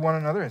disciples said to one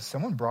another, has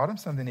someone brought him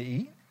something to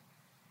eat?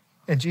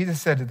 And Jesus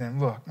said to them,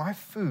 look, my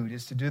food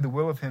is to do the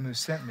will of him who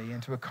sent me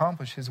and to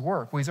accomplish his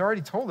work. Well, he's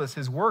already told us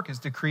his work is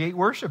to create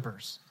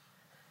worshipers.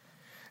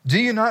 Do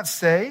you not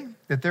say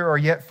that there are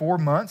yet 4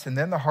 months and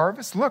then the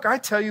harvest? Look, I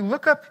tell you,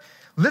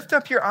 lift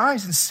up your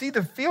eyes and see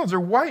the fields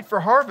are white for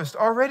harvest.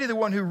 Already the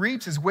one who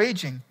reaps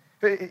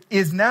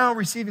is now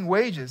receiving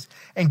wages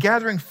and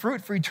gathering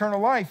fruit for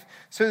eternal life,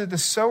 so that the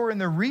sower and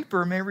the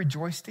reaper may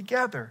rejoice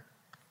together.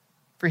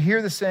 For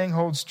here the saying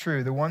holds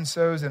true, the one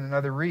sows and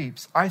another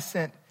reaps. I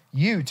sent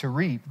you to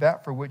reap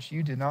that for which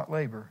you did not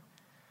labor.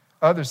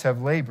 Others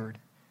have labored,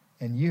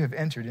 and you have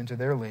entered into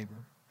their labor.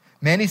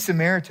 Many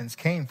Samaritans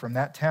came from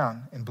that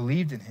town and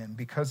believed in him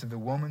because of the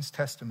woman's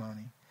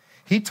testimony.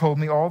 He told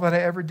me all that I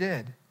ever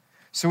did.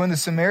 So when the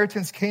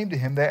Samaritans came to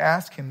him, they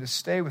asked him to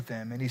stay with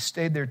them, and he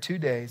stayed there 2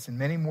 days, and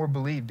many more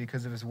believed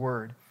because of his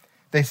word.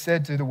 They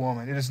said to the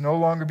woman, it is no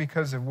longer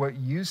because of what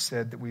you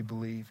said that we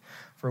believe,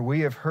 for we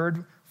have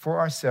heard for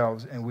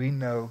ourselves, and we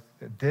know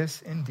that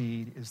this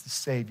indeed is the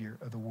Savior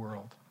of the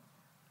world.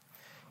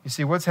 You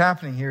see, what's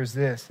happening here is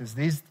this,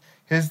 is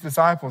his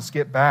disciples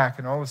get back,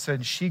 and all of a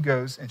sudden she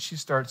goes and she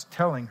starts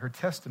telling her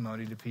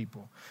testimony to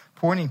people,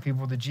 pointing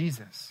people to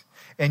Jesus.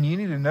 And you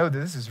need to know that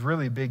this is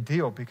really a big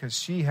deal because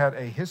she had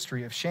a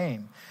history of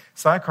shame.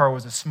 Sychar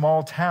was a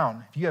small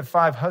town. If you have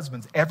 5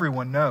 husbands,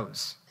 everyone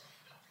knows.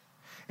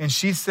 And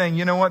she's saying,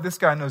 you know what? This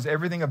guy knows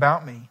everything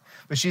about me.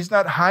 But she's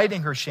not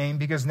hiding her shame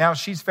because now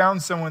she's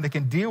found someone that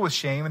can deal with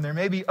shame. And there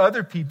may be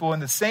other people in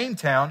the same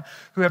town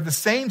who have the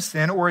same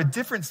sin or a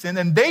different sin,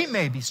 and they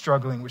may be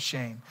struggling with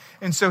shame.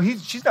 And so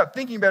she's not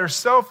thinking about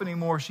herself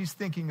anymore. She's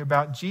thinking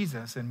about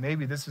Jesus. And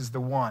maybe this is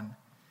the one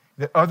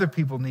that other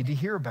people need to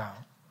hear about.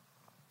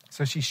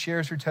 So she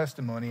shares her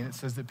testimony, and it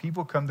says that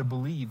people come to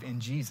believe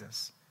in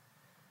Jesus.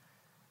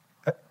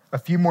 A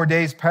few more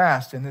days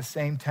passed in this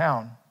same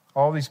town.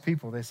 All these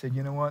people, they said,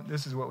 you know what?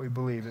 This is what we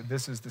believe, that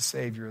this is the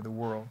Savior of the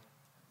world.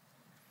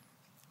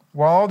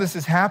 While all this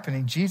is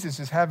happening, Jesus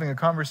is having a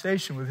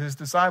conversation with his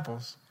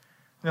disciples.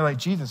 They're like,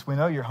 Jesus, we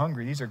know you're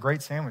hungry. These are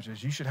great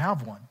sandwiches. You should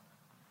have one.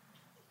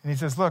 And he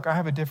says, look, I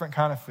have a different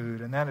kind of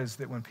food, and that is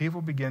that when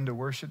people begin to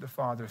worship the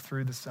Father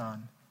through the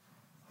Son,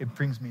 it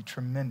brings me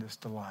tremendous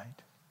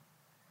delight.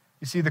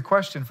 You see, the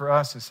question for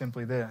us is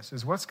simply this,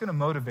 is what's going to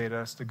motivate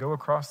us to go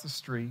across the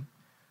street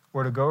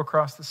or to go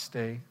across the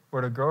state or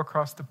to go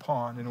across the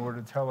pond in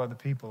order to tell other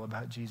people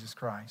about Jesus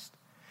Christ?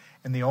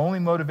 And the only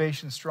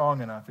motivation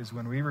strong enough is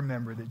when we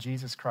remember that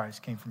Jesus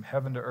Christ came from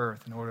heaven to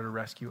earth in order to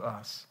rescue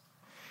us.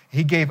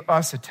 He gave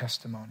us a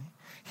testimony.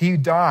 He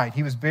died,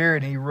 he was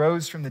buried, and he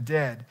rose from the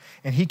dead.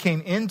 And he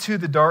came into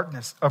the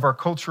darkness of our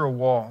cultural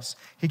walls.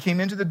 He came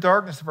into the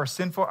darkness of our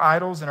sinful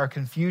idols and our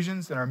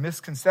confusions and our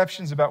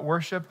misconceptions about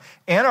worship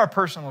and our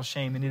personal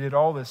shame. And he did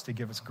all this to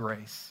give us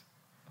grace.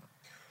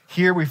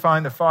 Here we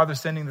find the Father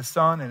sending the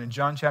Son, and in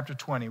John chapter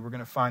 20, we're going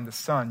to find the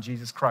Son,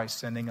 Jesus Christ,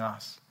 sending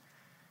us.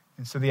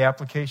 And so the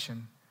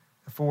application,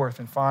 the fourth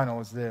and final,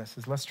 is this,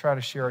 is let's try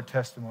to share our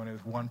testimony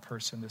with one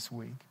person this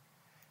week.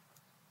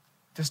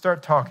 Just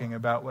start talking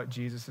about what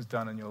Jesus has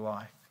done in your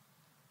life.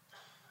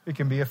 It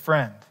can be a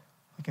friend.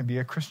 It can be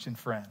a Christian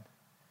friend.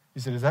 You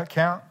say, does that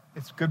count?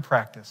 It's good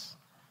practice,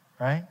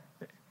 right?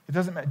 It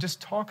doesn't matter. Just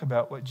talk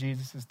about what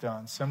Jesus has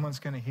done. Someone's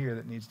going to hear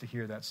that needs to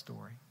hear that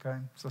story, okay?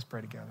 So let's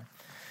pray together.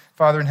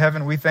 Father in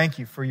heaven, we thank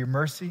you for your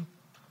mercy,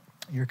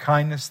 your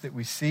kindness that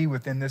we see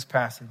within this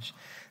passage.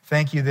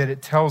 Thank you that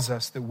it tells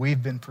us that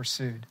we've been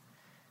pursued.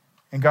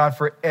 And God,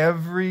 for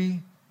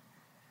every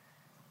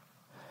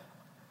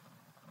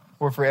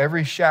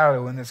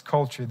shadow in this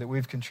culture that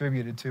we've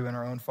contributed to in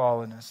our own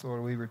fallenness,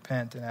 Lord, we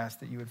repent and ask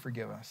that you would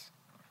forgive us.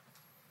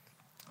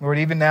 Lord,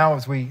 even now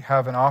as we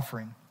have an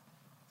offering,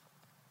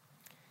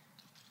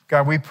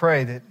 God, we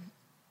pray that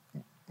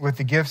with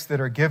the gifts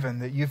that are given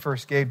that you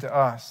first gave to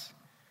us,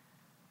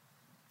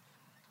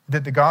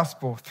 that the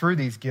gospel through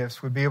these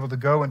gifts would be able to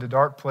go into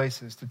dark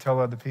places to tell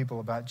other people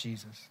about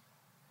Jesus.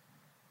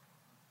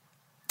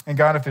 And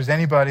God, if there's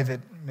anybody that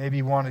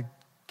maybe want to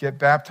get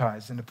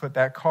baptized and to put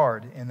that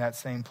card in that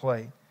same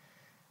plate,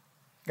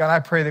 God, I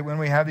pray that when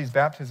we have these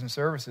baptism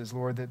services,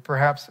 Lord, that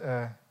perhaps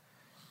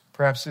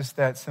just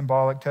that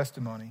symbolic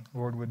testimony,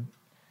 Lord,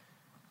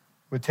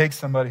 would take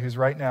somebody who's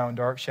right now in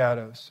dark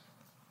shadows,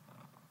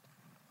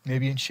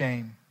 maybe in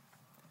shame,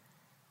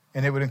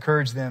 and it would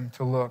encourage them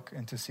to look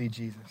and to see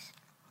Jesus.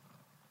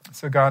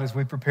 So God, as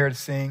we prepare to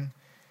sing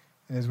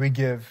and as we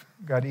give,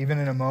 God, even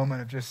in a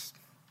moment of just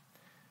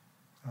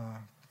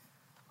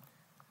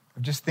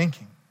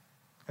thinking,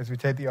 as we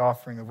take the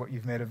offering of what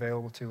you've made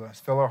available to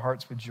us, fill our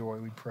hearts with joy,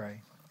 we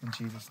pray. In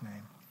Jesus'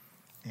 name,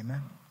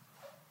 amen.